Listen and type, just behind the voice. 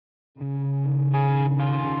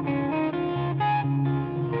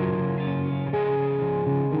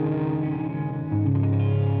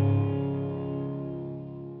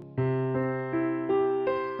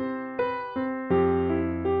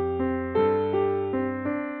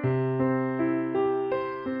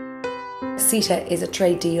Ceta is a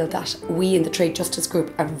trade deal that we in the Trade Justice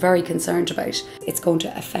Group are very concerned about. It's going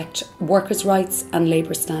to affect workers' rights and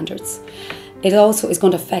labour standards. It also is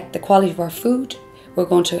going to affect the quality of our food. We're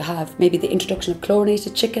going to have maybe the introduction of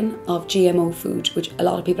chlorinated chicken, of GMO food, which a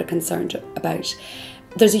lot of people are concerned about.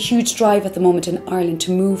 There's a huge drive at the moment in Ireland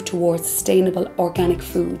to move towards sustainable organic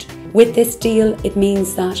food. With this deal, it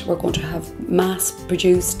means that we're going to have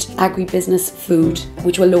mass-produced agribusiness food,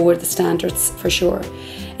 which will lower the standards for sure.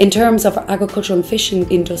 In terms of our agricultural and fishing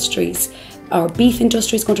industries, our beef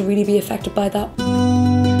industry is going to really be affected by that.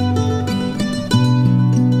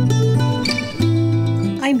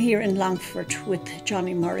 I'm here in Longford with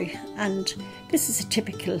Johnny Murray, and this is a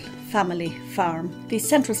typical family farm. The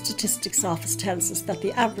Central Statistics Office tells us that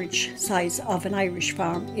the average size of an Irish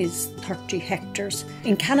farm is 30 hectares.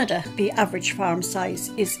 In Canada, the average farm size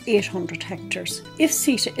is 800 hectares. If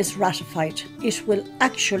Ceta is ratified, it will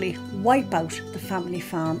actually wipe out the family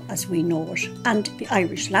farm as we know it and the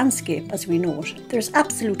Irish landscape as we know it. There's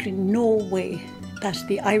absolutely no way that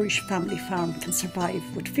the Irish family farm can survive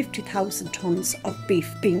with 50,000 tonnes of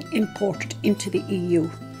beef being imported into the EU.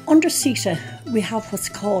 Under Ceta, we have what's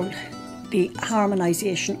called the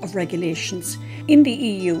harmonisation of regulations. In the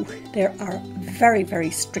EU, there are very,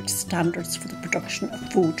 very strict standards for the production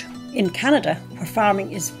of food. In Canada, where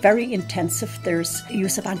farming is very intensive, there's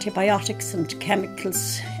use of antibiotics and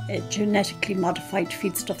chemicals, genetically modified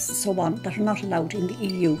feedstuffs and so on that are not allowed in the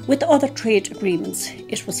EU. With other trade agreements,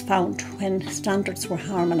 it was found when standards were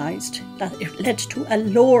harmonised that it led to a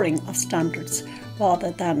lowering of standards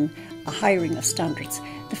rather than a hiring of standards.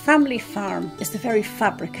 The family farm is the very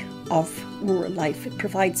fabric of rural life. It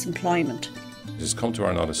provides employment. It has come to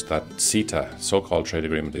our notice that Ceta, so-called trade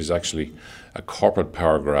agreement, is actually a corporate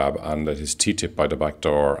power grab, and it is TTIP by the back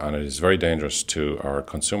door, and it is very dangerous to our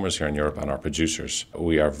consumers here in Europe and our producers.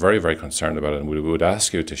 We are very, very concerned about it, and we would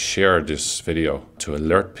ask you to share this video to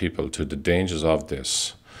alert people to the dangers of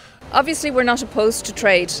this. Obviously we're not opposed to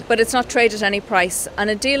trade, but it's not trade at any price, and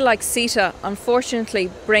a deal like Ceta unfortunately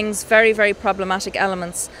brings very, very problematic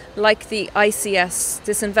elements like the ICS,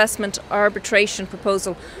 this investment arbitration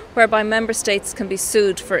proposal, whereby member states can be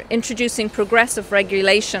sued for introducing progressive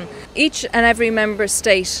regulation. Each and every member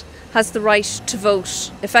state has the right to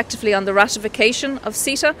vote effectively on the ratification of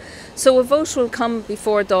Ceta, so a vote will come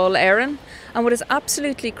before Dáil Éireann. And what is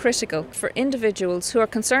absolutely critical for individuals who are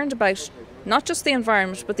concerned about not just the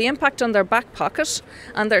environment but the impact on their back pocket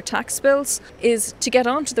and their tax bills is to get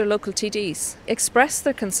on to their local TDs, express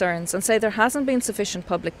their concerns and say there hasn't been sufficient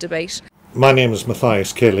public debate. My name is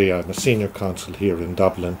Matthias Kelly. I'm a senior counsel here in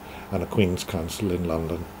Dublin and a Queen's Counsel in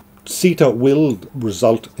London. Ceta will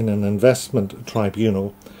result in an investment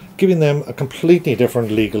tribunal, giving them a completely different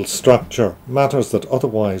legal structure. Matters that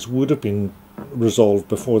otherwise would have been resolved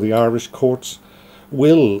before the Irish courts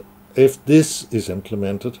will, if this is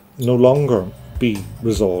implemented, no longer be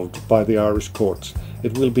resolved by the Irish courts.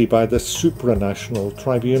 It will be by the supranational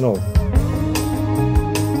tribunal.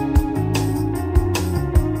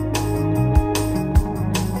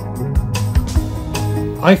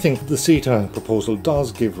 I think the Ceta proposal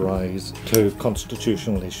does give rise to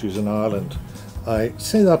constitutional issues in Ireland. I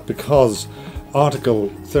say that because Article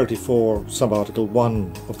 34, sub-article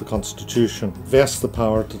 1 of the Constitution vests the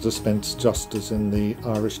power to dispense justice in the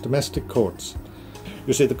Irish domestic courts.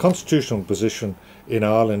 You see, the constitutional position in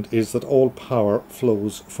Ireland is that all power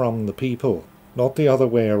flows from the people, not the other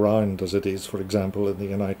way around as it is, for example, in the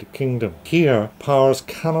United Kingdom. Here, powers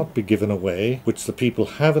cannot be given away, which the people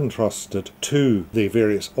have entrusted to the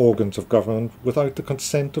various organs of government without the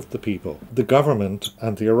consent of the people. The government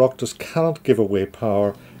and the Oireachtas cannot give away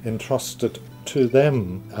power entrusted to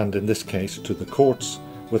them, and in this case to the courts,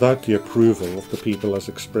 without the approval of the people as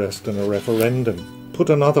expressed in a referendum. Put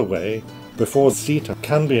another way, before Ceta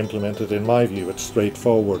can be implemented, in my view, it's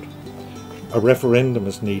straightforward. A referendum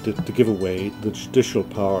is needed to give away the judicial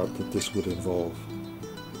power that this would involve.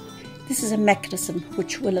 This is a mechanism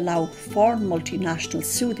which will allow foreign multinationals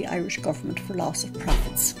sue the Irish government for loss of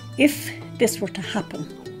profits. If this were to happen,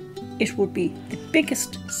 it would be the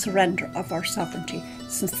biggest surrender of our sovereignty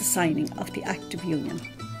since the signing of the Act of Union.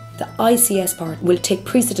 The ICS part will take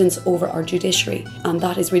precedence over our judiciary, and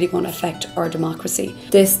that is really going to affect our democracy.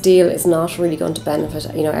 This deal is not really going to benefit,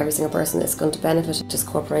 every single person. It's going to benefit just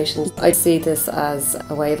corporations. I see this as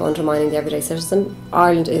a way of undermining the everyday citizen.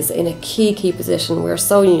 Ireland is in a key position. We're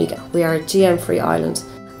so unique. We are a GM-free island,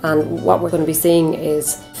 and what we're going to be seeing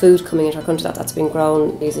is food coming into our country that's been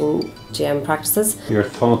grown using GM practices. Your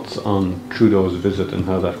thoughts on Trudeau's visit and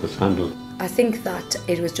how that was handled? I think that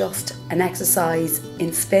it was just an exercise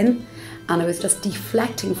in spin, and it was just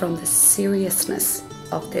deflecting from the seriousness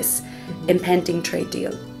of this impending trade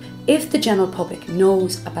deal. If the general public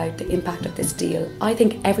knows about the impact of this deal, I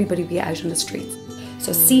think everybody will be out on the streets.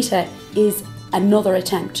 So Ceta is another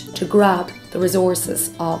attempt to grab the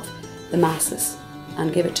resources of the masses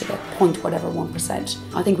and give it to the point whatever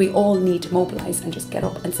 1%. I think we all need to mobilise and just get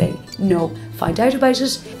up and say no, find out about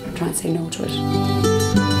it and try and say no to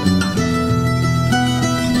it.